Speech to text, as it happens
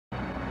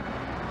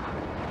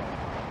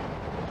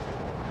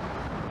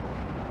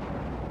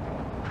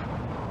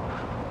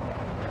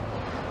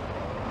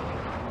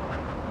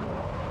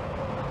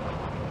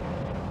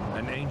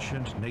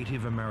ancient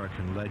Native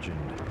American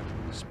legend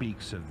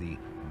speaks of the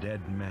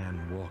dead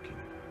man walking.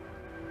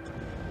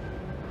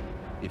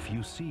 If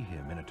you see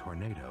him in a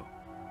tornado,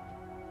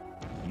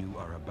 you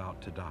are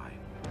about to die.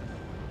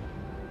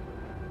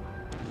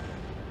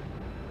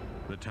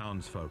 The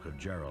townsfolk of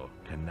Jarrell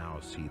can now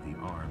see the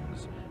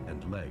arms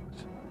and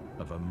legs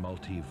of a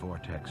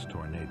multi-vortex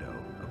tornado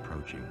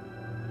approaching.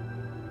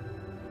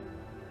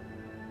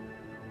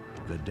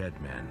 The dead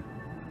man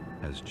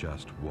has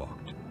just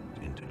walked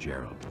into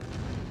Jarrell.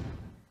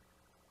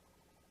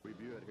 We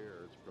view it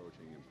here as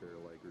approaching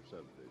Imperial Acre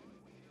subdivision.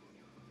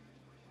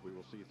 We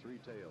will see three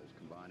tails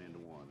combine into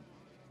one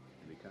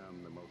and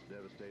become the most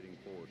devastating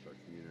force our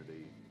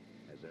community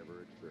has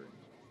ever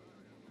experienced.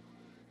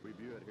 We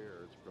view it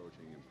here as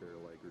approaching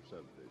Imperial Acre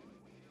subdivision.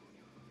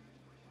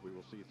 We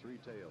will see three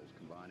tails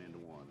combine into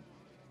one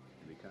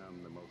and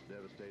become the most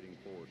devastating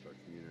force our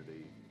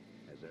community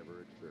has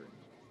ever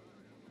experienced.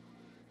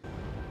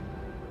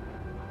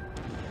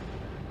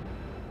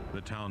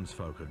 The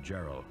townsfolk of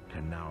Jarrell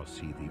can now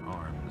see the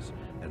arms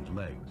and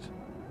legs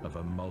of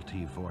a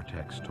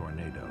multi-vortex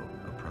tornado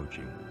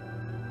approaching.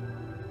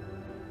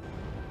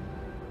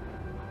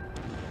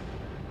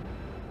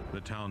 The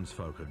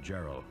townsfolk of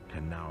Jarrell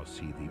can now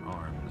see the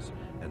arms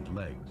and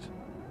legs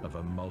of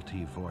a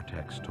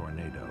multi-vortex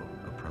tornado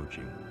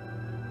approaching.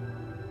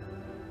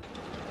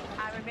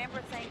 I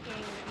remember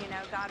thinking, you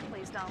know, God,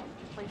 please don't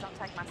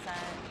take my son.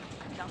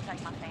 Don't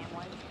take my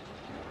family.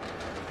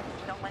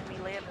 Don't let me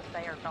live if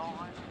they are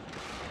gone.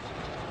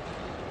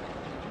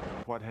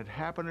 What had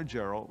happened to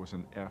Jarrell was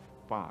an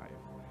F5,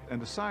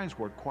 and the signs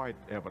were quite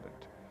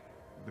evident.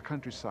 The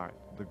countryside,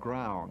 the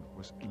ground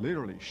was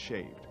literally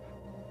shaved.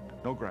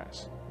 No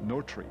grass,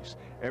 no trees,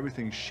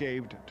 everything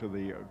shaved to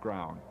the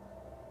ground.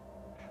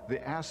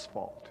 The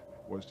asphalt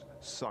was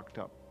sucked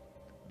up,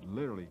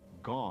 literally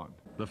gone.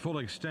 The full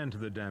extent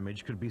of the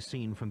damage could be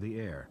seen from the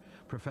air.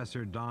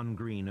 Professor Don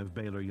Green of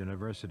Baylor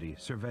University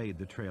surveyed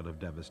the trail of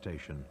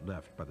devastation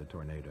left by the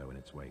tornado in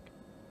its wake.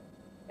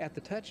 At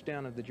the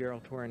touchdown of the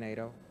Jarrell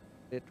tornado,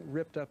 it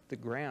ripped up the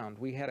ground.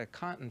 We had a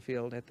cotton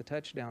field at the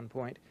touchdown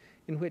point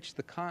in which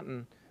the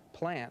cotton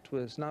plant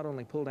was not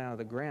only pulled out of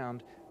the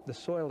ground, the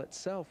soil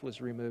itself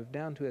was removed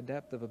down to a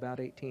depth of about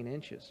 18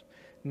 inches.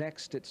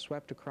 Next, it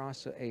swept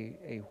across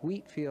a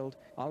wheat field.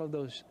 All of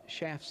those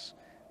shafts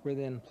were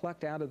then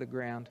plucked out of the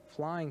ground,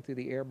 flying through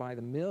the air by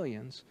the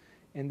millions,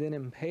 and then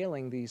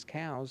impaling these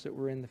cows that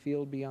were in the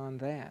field beyond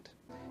that.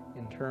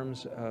 In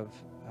terms of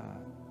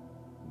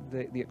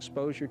the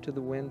exposure to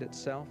the wind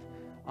itself,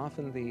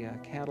 often the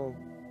cattle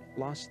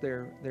lost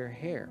their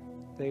hair.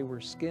 They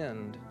were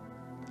skinned.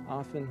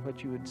 Often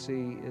what you would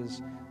see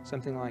is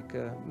something like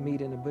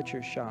meat in a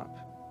butcher's shop.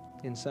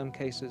 In some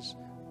cases,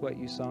 what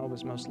you saw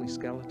was mostly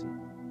skeleton.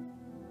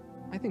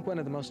 I think one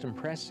of the most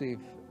impressive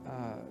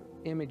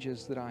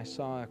images that I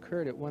saw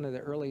occurred at one of the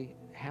early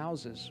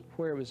houses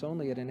where it was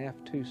only at an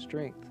F2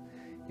 strength.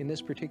 In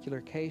this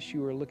particular case,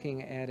 you were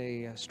looking at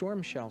a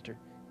storm shelter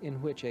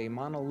in which a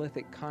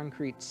monolithic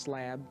concrete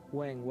slab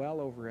weighing well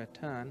over a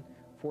ton,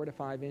 4 to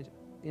 5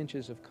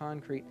 inches of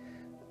concrete,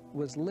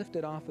 was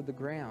lifted off of the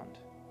ground.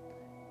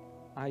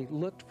 I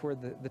looked for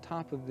the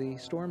top of the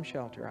storm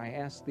shelter. I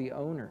asked the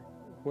owner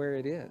where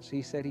it is.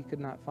 He said he could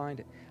not find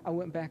it. I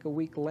went back a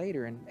week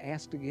later and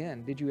asked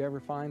again, did you ever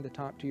find the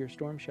top to your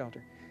storm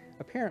shelter?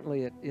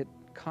 Apparently it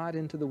caught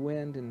into the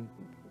wind and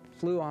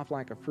flew off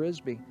like a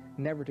frisbee,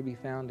 never to be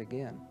found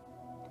again.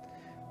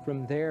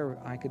 From there,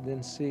 I could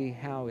then see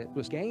how it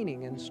was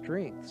gaining in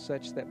strength,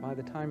 such that by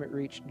the time it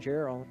reached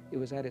Jarrell, it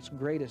was at its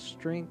greatest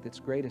strength, its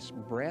greatest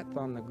breadth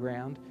on the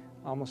ground,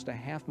 almost a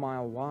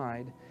half-mile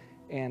wide,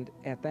 and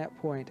at that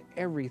point,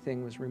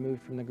 everything was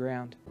removed from the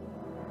ground.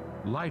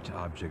 Light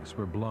objects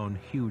were blown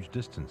huge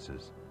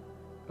distances.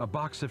 A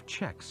box of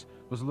checks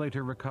was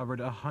later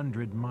recovered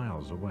 100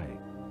 miles away.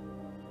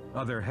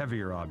 Other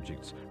heavier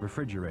objects,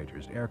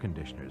 refrigerators, air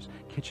conditioners,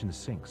 kitchen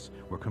sinks,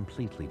 were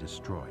completely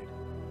destroyed.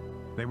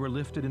 They were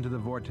lifted into the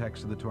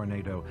vortex of the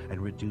tornado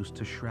and reduced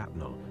to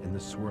shrapnel in the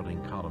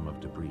swirling column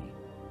of debris.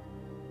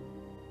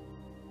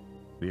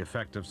 The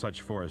effect of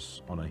such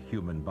force on a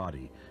human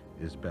body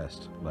is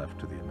best left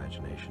to the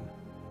imagination.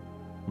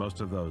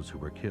 Most of those who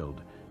were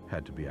killed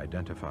had to be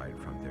identified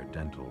from their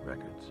dental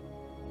records.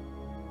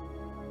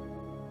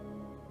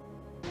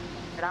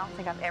 But I don't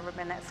think I've ever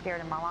been that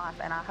scared in my life,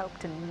 and I hope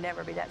to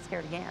never be that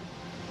scared again.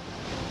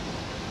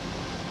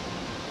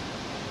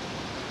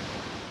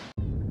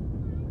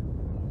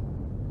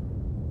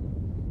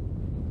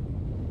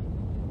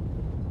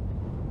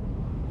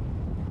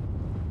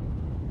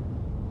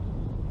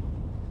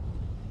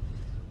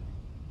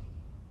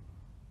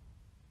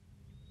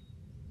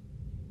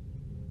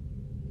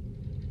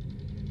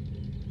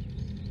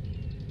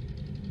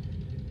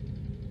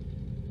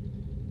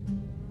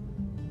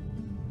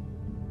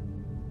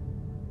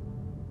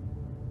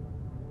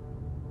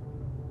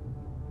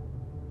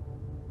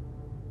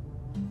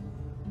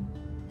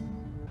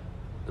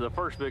 The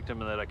first victim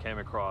that I came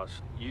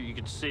across, you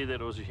could see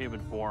that it was a human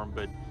form,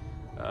 but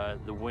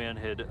The wind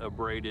had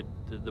abraded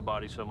the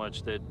body so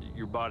much that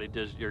your body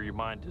does, or your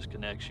mind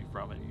disconnects you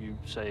from it. You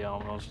say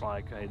almost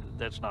like, hey,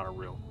 that's not a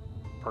real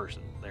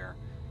person there,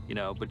 you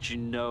know, but you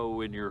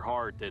know in your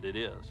heart that it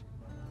is.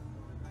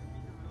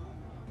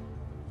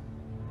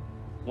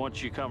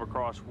 Once you come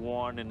across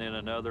one and then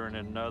another and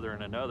another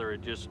and another,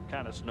 it just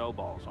kind of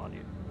snowballs on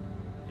you,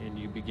 and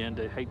you begin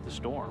to hate the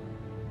storm.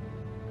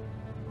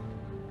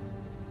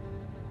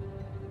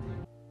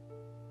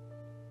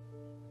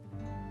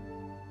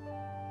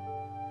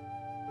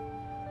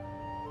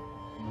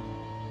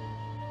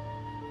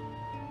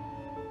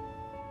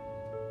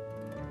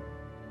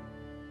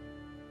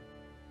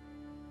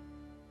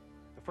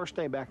 The first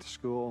day back to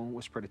school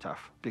was pretty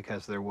tough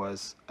because there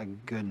was a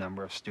good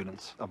number of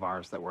students of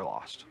ours that were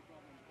lost.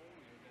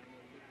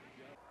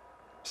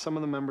 Some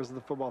of the members of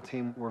the football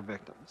team were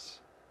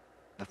victims.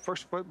 The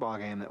first football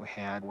game that we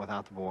had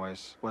without the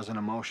boys was an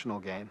emotional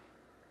game.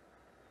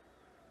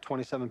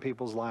 27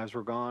 people's lives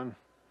were gone,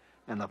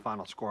 and the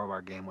final score of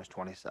our game was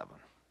 27.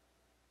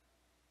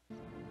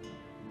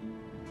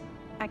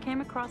 I came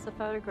across a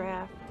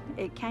photograph.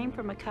 It came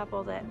from a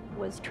couple that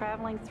was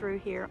traveling through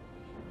here.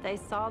 They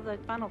saw the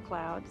funnel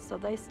cloud, so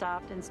they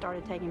stopped and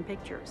started taking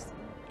pictures.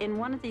 In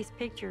one of these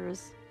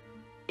pictures,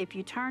 if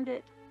you turned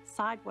it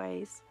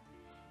sideways,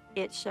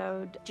 it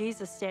showed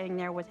Jesus standing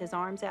there with his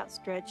arms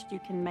outstretched. You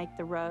can make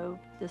the robe,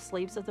 the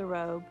sleeves of the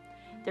robe.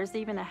 There's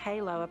even a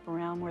halo up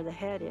around where the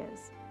head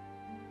is.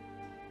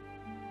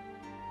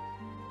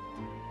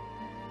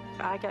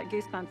 I got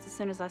goosebumps as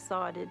soon as I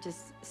saw it. It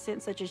just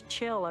sent such a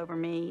chill over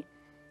me.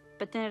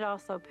 But then it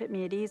also put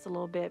me at ease a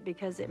little bit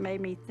because it made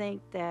me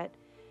think that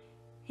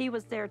he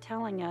was there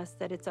telling us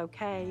that it's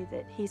okay,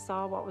 that he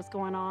saw what was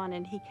going on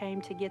and he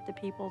came to get the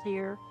people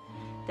here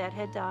that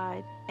had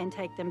died and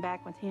take them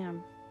back with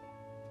him.